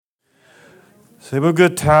Say, well,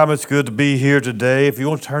 good time. It's good to be here today. If you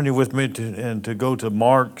want to turn you with me to go to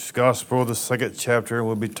Mark's Gospel, the 2nd chapter,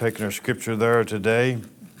 we'll be taking our scripture there today.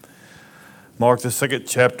 Mark, the 2nd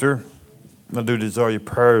chapter. I do desire your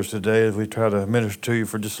prayers today as we try to minister to you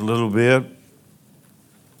for just a little bit.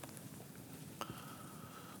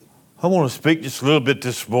 I want to speak just a little bit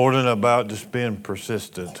this morning about just being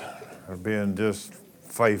persistent or being just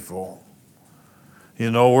faithful. You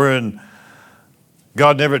know,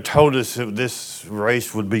 God never told us that this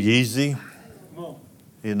race would be easy.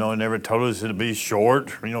 You know, He never told us it'd be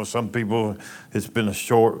short. You know, some people, it's been a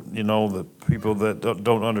short, you know, the people that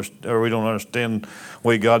don't understand, or we don't understand the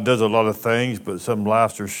way God does a lot of things, but some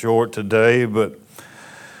lives are short today. But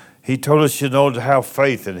He told us, you know, to have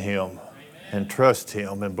faith in Him and trust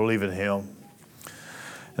Him and believe in Him.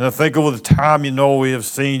 And I think over the time, you know, we have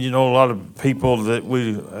seen, you know, a lot of people that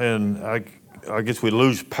I guess we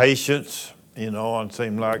lose patience. You know, it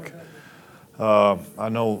seems like, I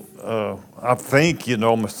think, you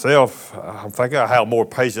know, myself, I think I have more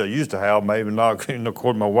patience than I used to have. Maybe not, according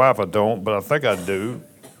to my wife, I don't, but I think I do.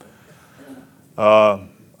 I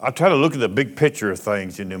try to look at the big picture of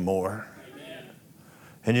things anymore.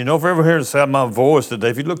 And you know, if you're ever hearing the sound of my voice today,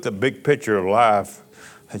 if you look at the big picture of life,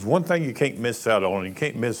 there's one thing you can't miss out on. You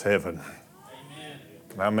can't miss heaven.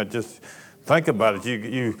 I mean, just think about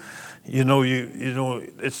it. You know,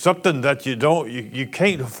 it's something that you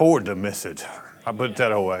can't afford to miss it. I put it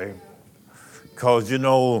that way. Because, you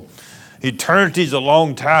know, eternity's a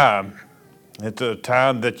long time. It's a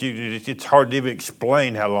time that it's hard to even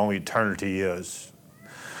explain how long eternity is.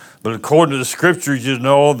 But according to the scriptures, you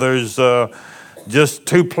know, there's just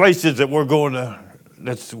two places that we're going to,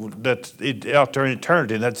 that's out there in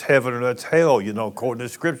eternity, and that's heaven or that's hell, you know, according to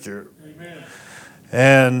scripture. Amen.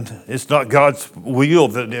 And it's not God's will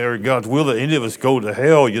that any of us go to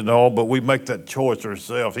hell, you know, but we make that choice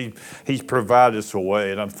ourselves. He's provided us a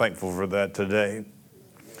way, and I'm thankful for that today.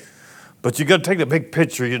 But you got to take the big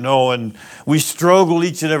picture, you know, and we struggle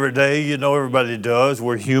each and every day, you know, everybody does.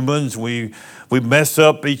 We're humans. We mess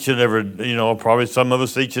up each and every, you know, probably some of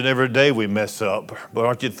us each and every day we mess up. But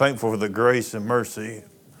aren't you thankful for the grace and mercy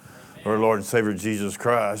of our Lord and Savior Jesus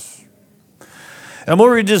Christ? And I'm going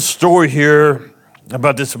to read this story here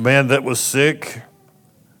about this man that was sick.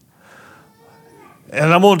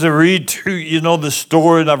 And I'm going to read to you know the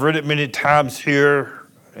story, and I've read it many times here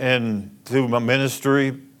and through my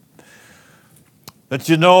ministry. But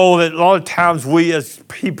you know that a lot of times we as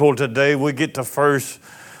people today, we get the first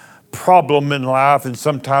problem in life, and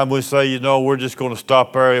sometimes we say, you know, we're just going to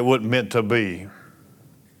stop there. It wasn't meant to be.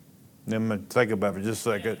 Let me think about it for just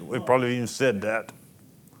a second. We probably even said that.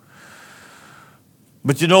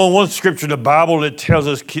 But you know, in one scripture in the Bible, it tells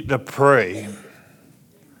us to pray.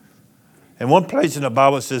 And one place in the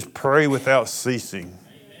Bible it says, pray without ceasing.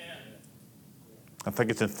 I think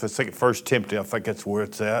it's in 1 Timothy. I think that's where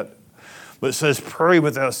it's at. But it says, pray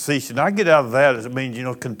without ceasing. I get out of that as it means, you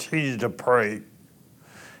know, continue to pray.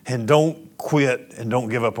 And don't quit and don't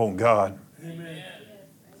give up on God. Amen.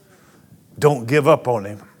 Don't give up on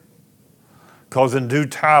Him. Because in due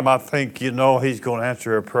time, I think, you know, He's going to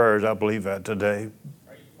answer our prayers. I believe that today.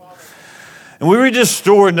 And we read this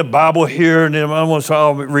story in the Bible here, and then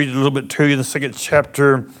I'll read it a little bit to you in the 2nd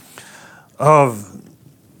chapter of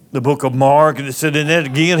the book of Mark. And it said, and then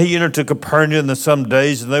again he entered to Capernaum in some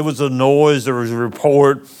days, and there was a noise, there was a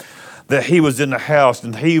report that he was in the house,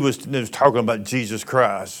 and he was talking about Jesus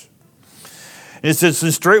Christ. And it says,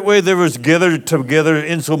 and straightway there was gathered together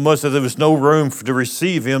insomuch that there was no room to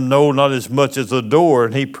receive him, no, not as much as the door,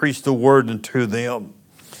 and he preached the word unto them.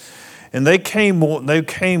 And they came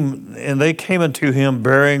unto him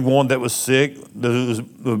bearing one that was sick,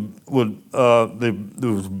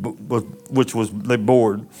 which was they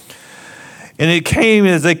bored. And it came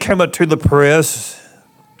as they came up to the press,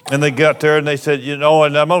 and they got there and they said, you know,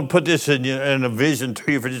 and I'm going to put this in a vision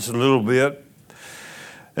to you for just a little bit.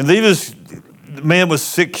 And the man was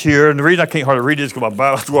sick here, and the reason I can't hardly read this is because my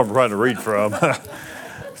Bible's what I'm trying to read from.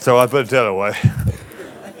 So I put it that way.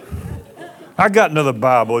 I got another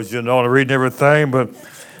Bible, as you know, and I'm reading everything, but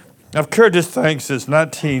I've carried this thing since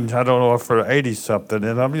 80-something,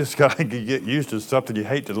 and I'm just got to get used to something. You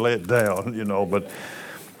hate to lay it down, you know, but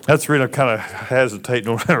that's the reason I'm kind of hesitating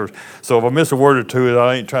or whatever. So if I miss a word or two,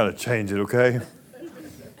 I ain't trying to change it, okay?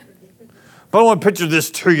 But I want to picture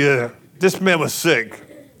this to you. This man was sick,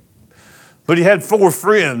 but he had 4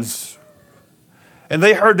 friends, and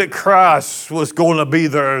they heard that Christ was going to be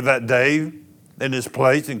there that day in this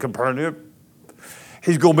place in Capernaum.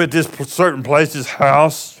 He's going to be at this certain place, his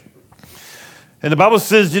house. And the Bible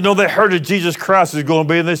says, you know, they heard that Jesus Christ is going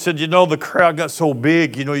to be, and they said, you know, the crowd got so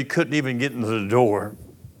big, you know, you couldn't even get into the door.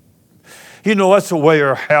 You know, that's the way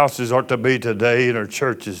our houses ought to be today and our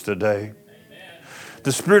churches today.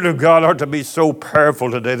 The Spirit of God ought to be so powerful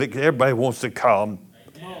today that everybody wants to come.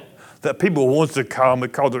 That people wants to come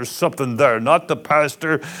because there's something there. Not the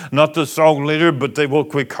pastor, not the song leader, but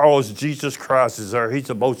because Jesus Christ is there. He's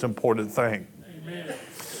the most important thing. Amen.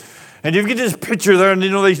 And you get this picture there, and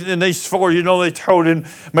they told him,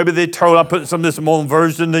 I put some of this in my own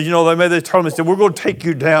version, maybe they told him, we're going to take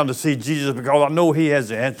you down to see Jesus because I know he has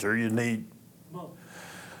the answer you need.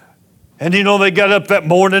 And, they got up that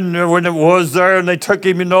morning when it was there, and they took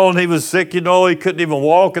him, and he was sick, he couldn't even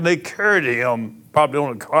walk, and they carried him, probably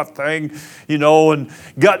on a cot thing, and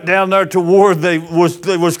got down there to where they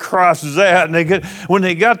was Christ at. And when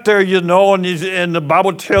they got there, and the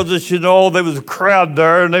Bible tells us, there was a crowd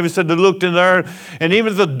there, and they said they looked in there, and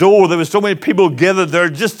even at the door, there was so many people gathered there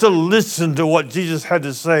just to listen to what Jesus had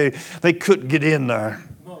to say. They couldn't get in there.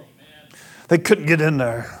 They couldn't get in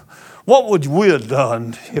there. What would we have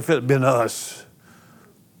done if it had been us?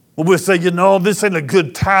 Well, we'd say, this ain't a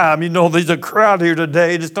good time. There's a crowd here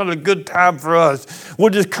today. It's not a good time for us. We'll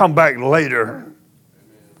just come back later.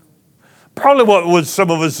 Probably what would some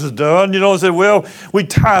of us have done, said, well, we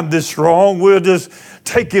timed this wrong. We'll just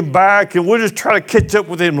take him back and we'll just try to catch up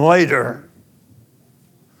with him later.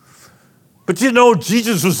 But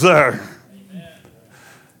Jesus was there.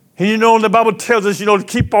 And the Bible tells us, to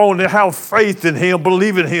keep on and have faith in him,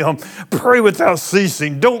 believe in him, pray without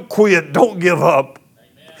ceasing. Don't quit, don't give up.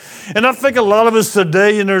 Amen. And I think a lot of us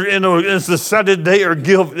today in a society today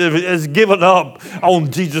has given up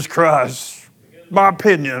on Jesus Christ. My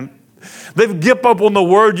opinion. They've given up on the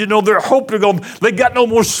word, they're hoping they got no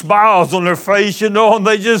more smiles on their face, and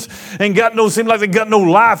they just seem like they got no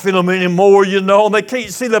life in them anymore, and they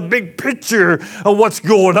can't see the big picture of what's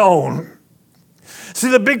going on. See,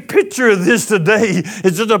 the big picture of this today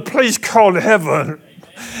is in a place called heaven.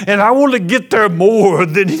 And I want to get there more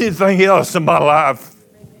than anything else in my life.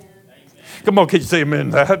 Come on, can you say amen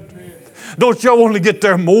to that? Don't y'all want to get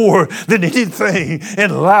there more than anything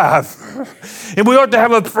in life? And we ought to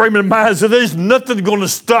have a frame of mind so there's nothing going to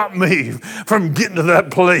stop me from getting to that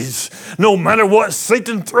place. No matter what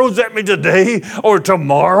Satan throws at me today or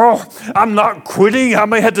tomorrow, I'm not quitting. I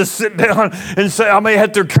may have to sit down and say, I may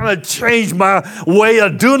have to kind of change my way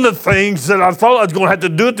of doing the things that I thought I was going to have to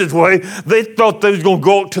do it this way. They thought they was going to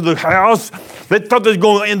go up to the house. They thought they was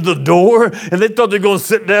going in the door, and they thought they were going to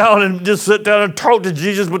sit down and talk to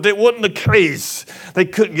Jesus, but it wasn't the case. They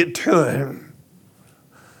couldn't get to him.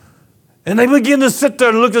 And they began to sit there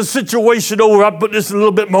and look at the situation over. I put this in a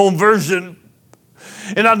little bit my own version.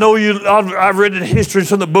 And I know I've read in history,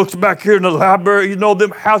 some of the books back here in the library,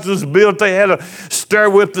 them houses built, they had a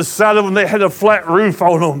stairway up the side of them, they had a flat roof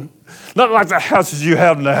on them. Not like the houses you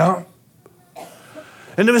have now.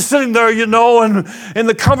 And they were sitting there, and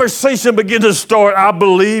the conversation began to start, I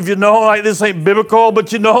believe, like this ain't biblical,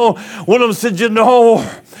 but one of them said,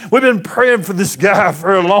 we've been praying for this guy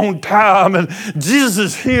for a long time, and Jesus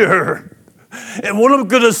is here. And one of them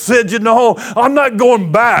could have said, I'm not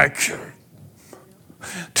going back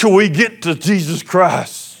till we get to Jesus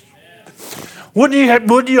Christ.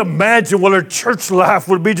 Wouldn't you imagine what our church life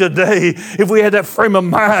would be today if we had that frame of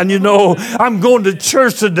mind? I'm going to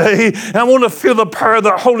church today, and I want to feel the power of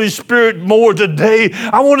the Holy Spirit more today.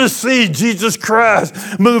 I want to see Jesus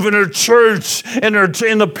Christ move in our church, in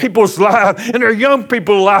the people's life, in our young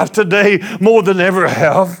people's life today more than ever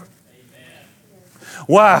have. Amen.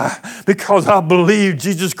 Why? Because I believe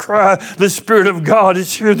Jesus Christ, the Spirit of God,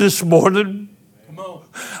 is here this morning. Come on.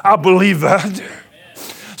 I believe that.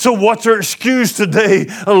 So what's our excuse today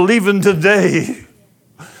of leaving today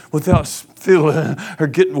without feeling or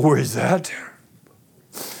getting where he's at?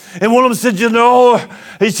 And one of them said,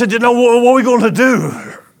 he said, what are we going to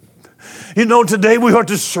do? Today we ought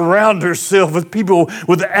to surround ourselves with people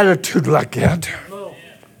with an attitude like that. Do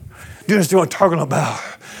you understand what I'm talking about?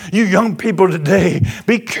 You young people today,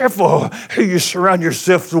 be careful who you surround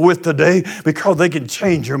yourself with today because they can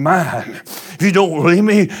change your mind. If you don't believe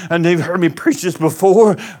me, and they've heard me preach this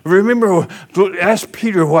before, remember, ask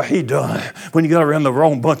Peter what he done when he got around the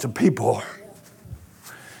wrong bunch of people.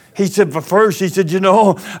 He said,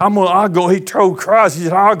 I'll go. He told Christ, he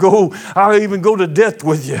said, I'll even go to death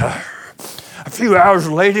with you. A few hours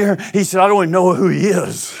later, he said, I don't even know who he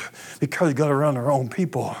is because he got around the wrong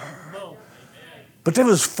people. But there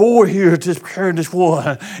was 4 here just carrying this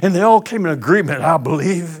one, and they all came in agreement, I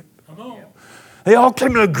believe. They all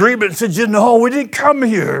came in agreement and said, we didn't come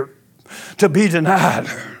here to be denied.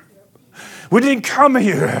 We didn't come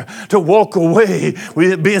here to walk away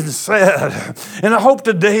with it being sad. And I hope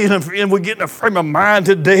today, and we get in a frame of mind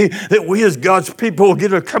today, that we as God's people will get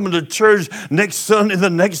to come to church next Sunday, the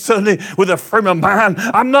next Sunday, with a frame of mind.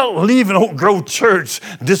 I'm not leaving Oak Grove Church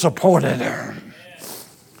disappointed.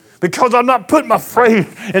 Because I'm not putting my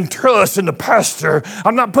faith and trust in the pastor.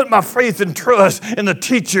 I'm not putting my faith and trust in the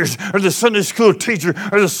teachers or the Sunday school teacher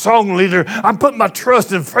or the song leader. I'm putting my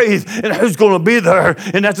trust and faith in who's going to be there,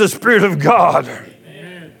 and that's the Spirit of God.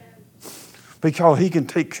 Amen. Because He can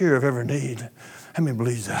take care of every need. How many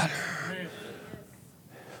believes that?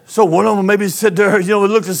 So one of them maybe said there, we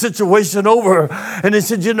looked the situation over, and they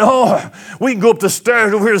said, we can go up the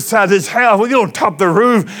stairs over here to the side of this house. We get on top of the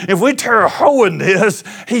roof. If we tear a hole in this,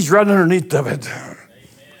 he's right underneath of it. Amen.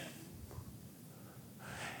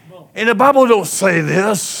 And the Bible don't say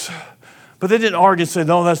this, but they didn't argue and say,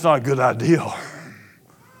 no, that's not a good idea.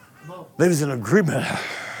 They was in agreement.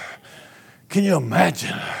 Can you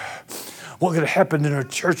imagine what could happen in our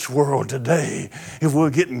church world today if we're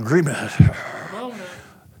getting agreement?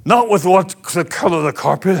 Not with what's the color of the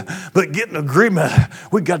carpet, but getting agreement.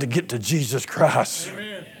 We got to get to Jesus Christ.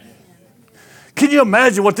 Amen. Can you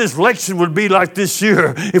imagine what this election would be like this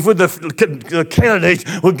year if the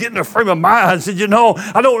candidates would get in a frame of mind and said,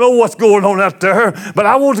 I don't know what's going on out there, but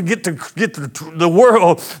I want to get the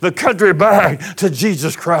world, the country back to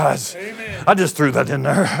Jesus Christ. Amen. I just threw that in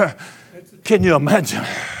there. Can you imagine?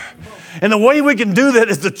 And the way we can do that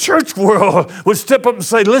is the church world would step up and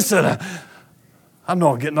say, listen, I'm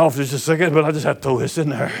not getting off this just a second, but I just have to throw this in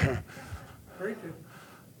there.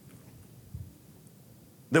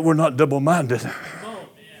 That we're not double-minded.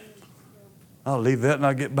 I'll leave that and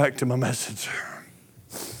I'll get back to my message.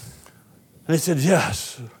 And they said,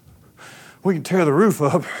 yes, we can tear the roof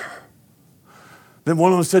up. Then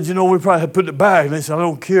one of them said, we probably have to put it back. And they said, I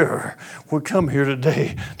don't care. We come here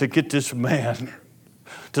today to get this man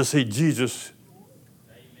to see Jesus.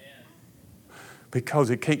 Because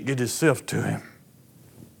he can't get himself to him.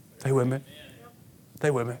 Stay with me.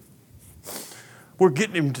 Stay with me. We're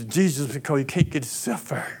getting him to Jesus because he can't get himself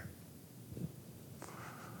there.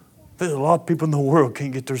 There's a lot of people in the world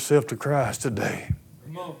can't get themselves to Christ today.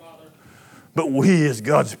 But we as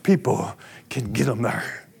God's people can get them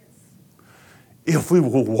there. If we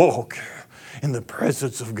will walk in the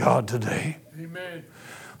presence of God today. Amen.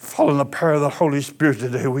 Following the power of the Holy Spirit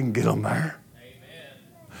today, we can get them there.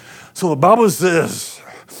 Amen. So the Bible says,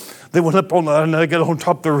 they went up and they got on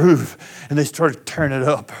top of the roof and they started tearing it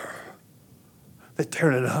up. They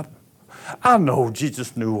tearing it up. I know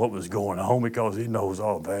Jesus knew what was going on because he knows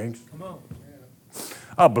all things. Come on.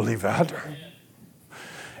 I believe that.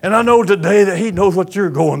 And I know today that he knows what you're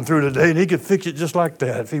going through today and he could fix it just like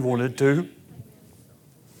that if he wanted to.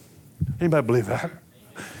 Anybody believe that?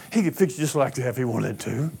 He could fix it just like that if he wanted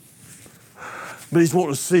to. But he's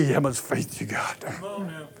wanting to see how much faith you got.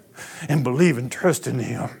 And believe and trust in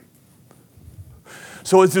him.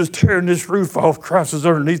 So as he was tearing this roof off, Christ was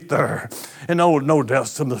underneath there. And no doubt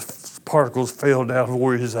some of the particles fell down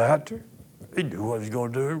where he was at. He knew what he was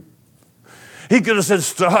going to do. He could have said,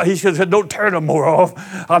 stop. He could have said, don't tear no more off.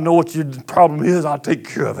 I know what your problem is. I'll take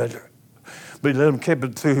care of it. But he let them keep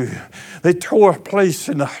it through. They tore a place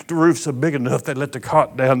in the roof so big enough they let the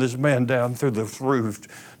cot down, this man down through the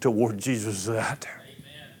roof to where Jesus was at.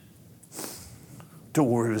 Amen. To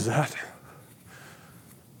where he was at.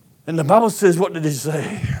 And the Bible says, what did he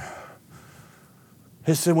say?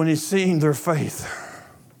 He said, when he seen their faith,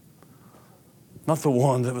 not the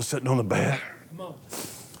one that was sitting on the bed,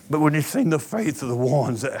 but when he seen the faith of the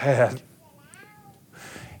ones that had,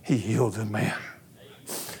 he healed the man.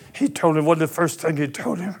 He told him, what the first thing he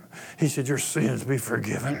told him? He said, your sins be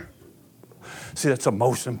forgiven. See, that's the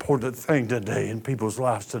most important thing today in people's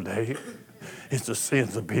lives today. It's the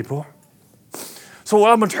sins of people. So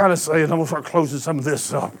what I'm trying to say, and I'm going to start closing some of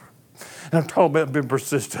this up. And I'm talking about being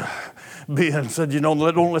persistent. Being said, don't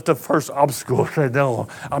let the first obstacle say, no,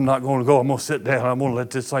 I'm not going to go. I'm going to sit down. I'm going to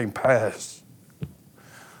let this thing pass.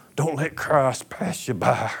 Don't let Christ pass you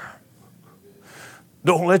by.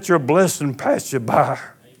 Don't let your blessing pass you by.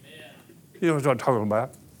 You know what I'm talking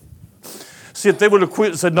about? See, if they would have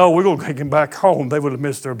quit and said, no, we're going to take him back home, they would have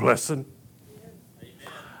missed their blessing.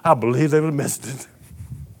 I believe they would have missed it.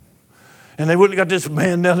 And they wouldn't have got this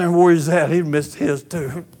man down there where he's at. He'd missed his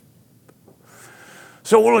too.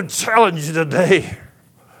 So I want to challenge you today,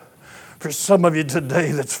 for some of you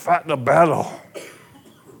today that's fighting a battle,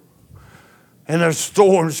 and there's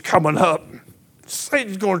storms coming up.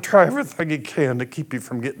 Satan's going to try everything he can to keep you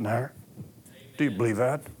from getting there. Do you believe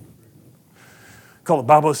that? Because the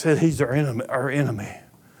Bible said he's our enemy.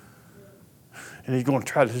 And he's going to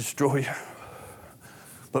try to destroy you.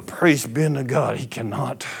 But praise be to God, he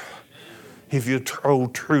cannot. If you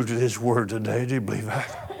hold true to his word today, do you believe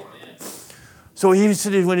that? So he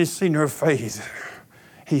said when he seen her faith,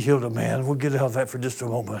 he healed a man. We'll get out of that for just a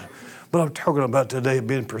moment. But I'm talking about today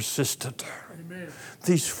being persistent. Amen.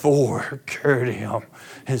 These four carried him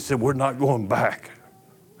and said, we're not going back.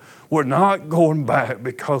 We're not going back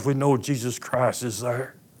because we know Jesus Christ is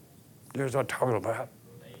there. There's what I'm talking about.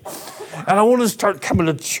 And I want to start coming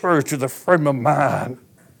to church with a frame of mind.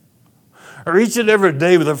 Or each and every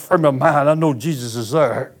day with a frame of mind, I know Jesus is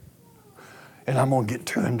there. And I'm going to get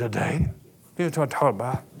to him today. You know what I'm talking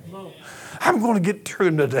about? I'm going to get to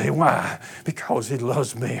him today. Why? Because he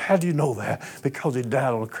loves me. How do you know that? Because he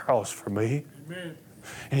died on the cross for me. Amen.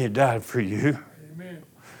 And he died for you. Amen.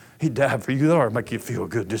 He died for you. That ought to make you feel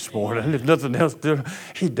good this morning. If nothing else,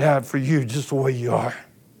 he died for you just the way you are.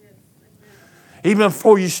 Even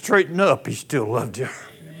before you straighten up, he still loved you.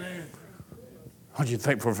 Amen. Aren't you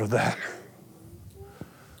thankful for that?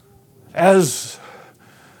 As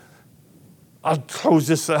I close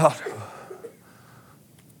this out,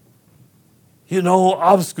 you know,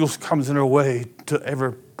 obstacles comes in our way to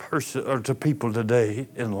every person or to people today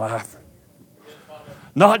in life.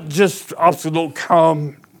 Not just obstacles don't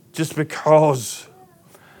come just because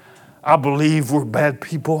I believe we're bad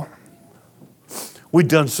people. We've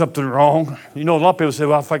done something wrong. You know, a lot of people say,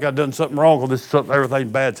 well, I think I've done something wrong, or everything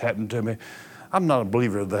bad's happened to me. I'm not a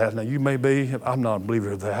believer of that. Now, you may be. I'm not a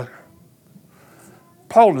believer of that.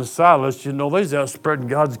 Paul and Silas, you know, they was out spreading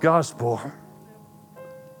God's gospel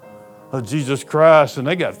of Jesus Christ, and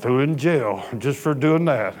they got thrown in jail just for doing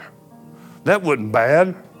that. That wasn't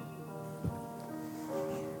bad.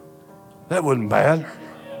 That wasn't bad.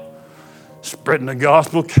 Spreading the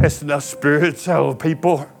gospel, casting out spirits out of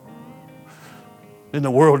people. And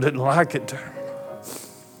the world didn't like it.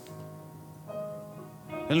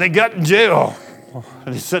 And they got in jail.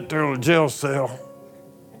 And they sat there in a jail cell.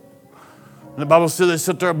 And the Bible says they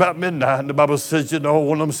sat there about midnight. And the Bible says, you know,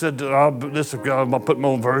 one of them said, I'm going to put my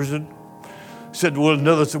own version. Said to one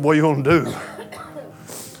another, said, what are you going to do?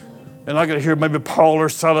 And I got to hear maybe Paul or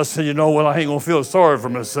Silas say, you know what, I ain't going to feel sorry for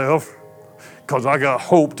myself because I got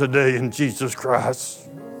hope today in Jesus Christ.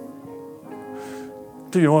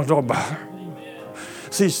 Do you know what I'm talking about?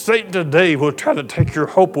 See, Satan today will try to take your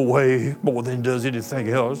hope away more than he does anything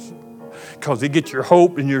else. Because he gets your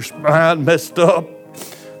hope and your mind messed up,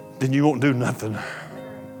 then you won't do nothing.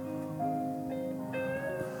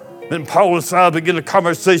 Then Paul and Silas begin a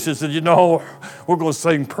conversation and said, you know, we're going to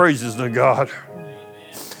sing praises to God.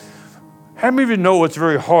 How many of you know it's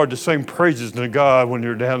very hard to sing praises to God when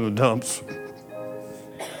you're down in the dumps?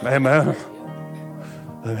 Amen.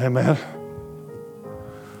 Amen.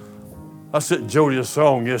 I sent Jody a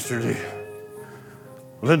song yesterday.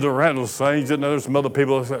 Linda Randall sings it, and there's some other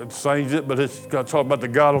people that sings it, but it's got to talk about the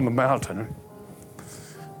God on the mountain.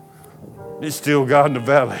 It's still God in the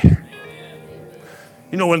valley.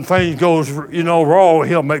 You know, when things goes, you know, wrong,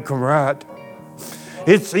 he'll make them right.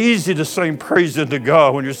 It's easy to sing praises to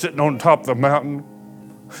God when you're sitting on top of the mountain.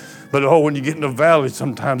 But oh, when you get in the valley,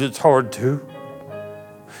 sometimes it's hard to.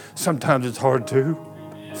 Sometimes it's hard to.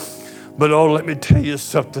 But oh, let me tell you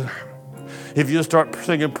something. If you start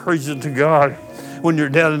singing praises to God when you're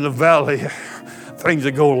down in the valley, things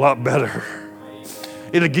will go a lot better.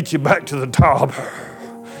 It'll get you back to the top.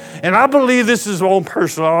 And I believe this is my own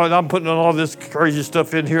personal, and I'm putting all this crazy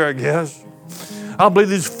stuff in here, I guess. I believe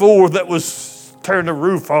these four that was tearing the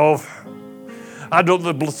roof off, I don't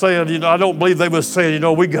believe they was saying, you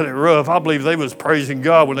know, we got it rough. I believe they was praising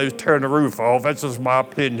God when they was tearing the roof off. That's just my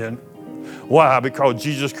opinion. Why? Because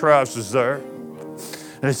Jesus Christ is there.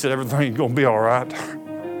 And they said, everything's going to be all right.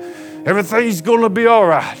 Everything's going to be all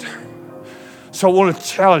right. So I want to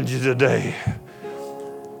challenge you today.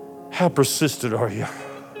 How persistent are you?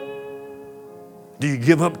 Do you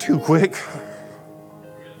give up too quick?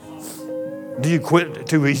 Do you quit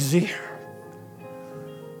too easy?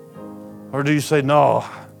 Or do you say, no,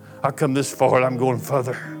 I come this far and I'm going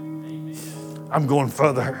further. I'm going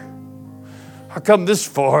further. I come this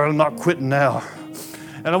far and I'm not quitting now.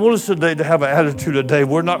 And I want us today to have an attitude today.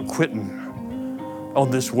 We're not quitting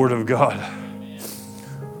on this word of God.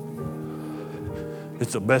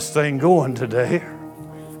 It's the best thing going today.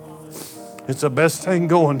 It's the best thing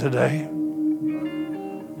going today.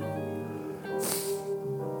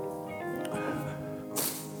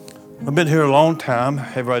 I've been here a long time.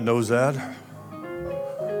 Everybody knows that.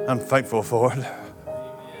 I'm thankful for it.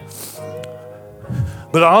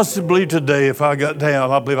 But I honestly believe today, if I got down,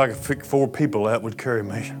 I believe I could pick 4 people that would carry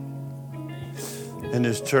me in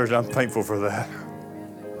this church. I'm thankful for that.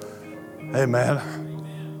 Amen.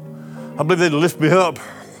 I believe they'd lift me up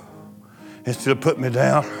instead of putting me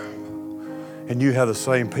down. And you have the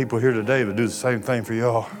same people here today that do the same thing for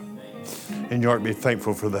y'all. And you ought to be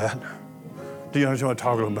thankful for that. Do you understand what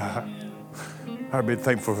I'm talking about? I ought to be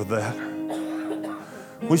thankful for that.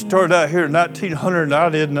 We started out here in 1900, and I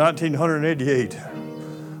did in 1988. I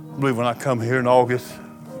believe when I come here in August,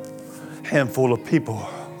 handful of people.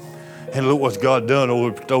 And look what God done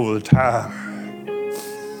over the time.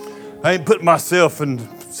 I ain't putting myself in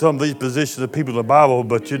some of these positions of people in the Bible,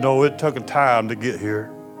 but it took a time to get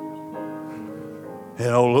here.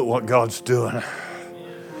 Look what God's doing.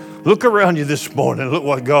 Look around you this morning. Look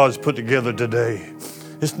what God's put together today.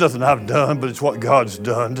 It's nothing I've done, but it's what God's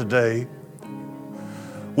done today.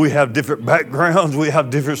 We have different backgrounds. We have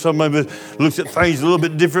different, somebody looks at things a little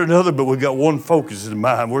bit different than others, but we got one focus in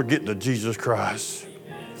mind. We're getting to Jesus Christ.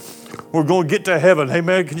 We're going to get to heaven.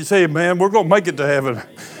 Amen. Can you say amen? We're going to make it to heaven.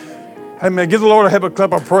 Amen. Give the Lord a heaven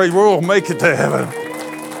clap of praise. We're going to make it to heaven.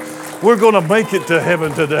 We're going to make it to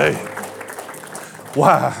heaven today.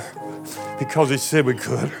 Why? Because he said we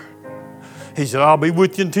could. He said, I'll be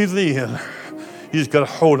with you until the end. You just got to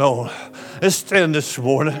hold on. Let's stand this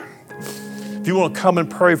morning. If you want to come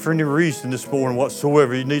and pray for any reason this morning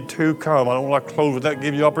whatsoever, you need to come. I don't like to close without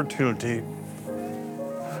giving you opportunity.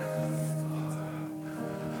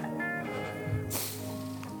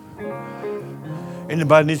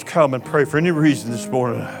 Anybody needs to come and pray for any reason this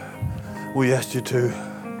morning, we ask you to.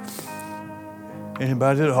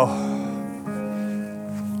 Anybody at all?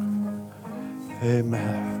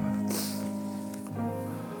 Amen.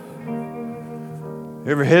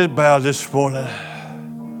 Every head bowed this morning.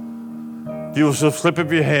 If you will slip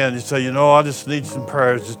up your hand and say, I just need some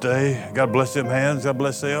prayers today. God bless them hands. God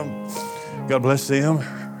bless them. God bless them.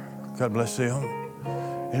 God bless them.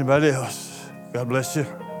 Anybody else? God bless you.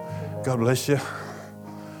 God bless you.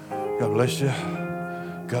 God bless you.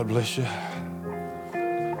 God bless you.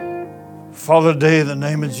 Father, today in the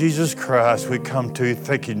name of Jesus Christ, we come to you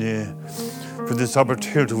thanking you for this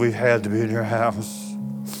opportunity we've had to be in your house.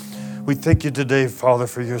 We thank you today, Father,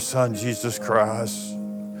 for your Son, Jesus Christ.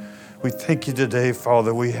 We thank you today,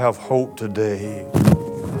 Father, we have hope today.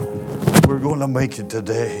 We're going to make it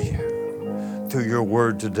today through your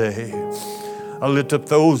word today. I lift up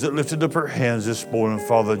those that lifted up their hands this morning,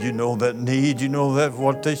 Father. You know that need. You know that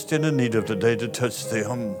what they stand in need of today to touch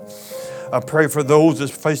them. I pray for those that's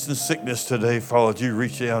facing sickness today, Father, that you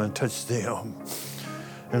reach out and touch them.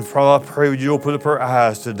 And Father, I pray would you open up our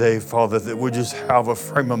eyes today, Father, that we just have a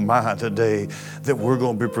frame of mind today, that we're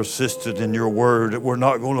going to be persistent in your word, that we're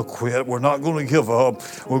not going to quit, we're not going to give up,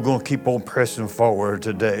 we're going to keep on pressing forward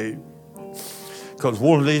today. Because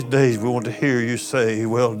one of these days we want to hear you say,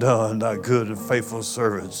 well done, thy good and faithful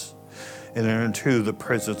servants, and enter into the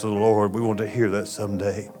presence of the Lord. We want to hear that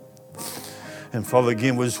someday. And Father,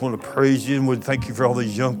 again, we just want to praise you and we thank you for all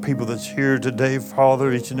these young people that's here today,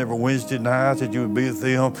 Father, each and every Wednesday night, that you would be with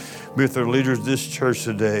them, be with their leaders of this church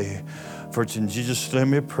today. For it's in Jesus'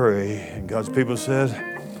 name we pray. And God's people said,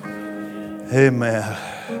 amen.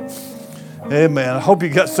 Amen. I hope you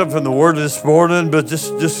got something from the word this morning, but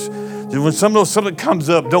just when something comes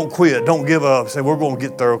up, don't quit, don't give up. Say, we're going to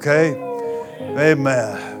get there, okay?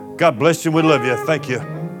 Amen. God bless you. We love you. Thank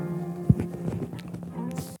you.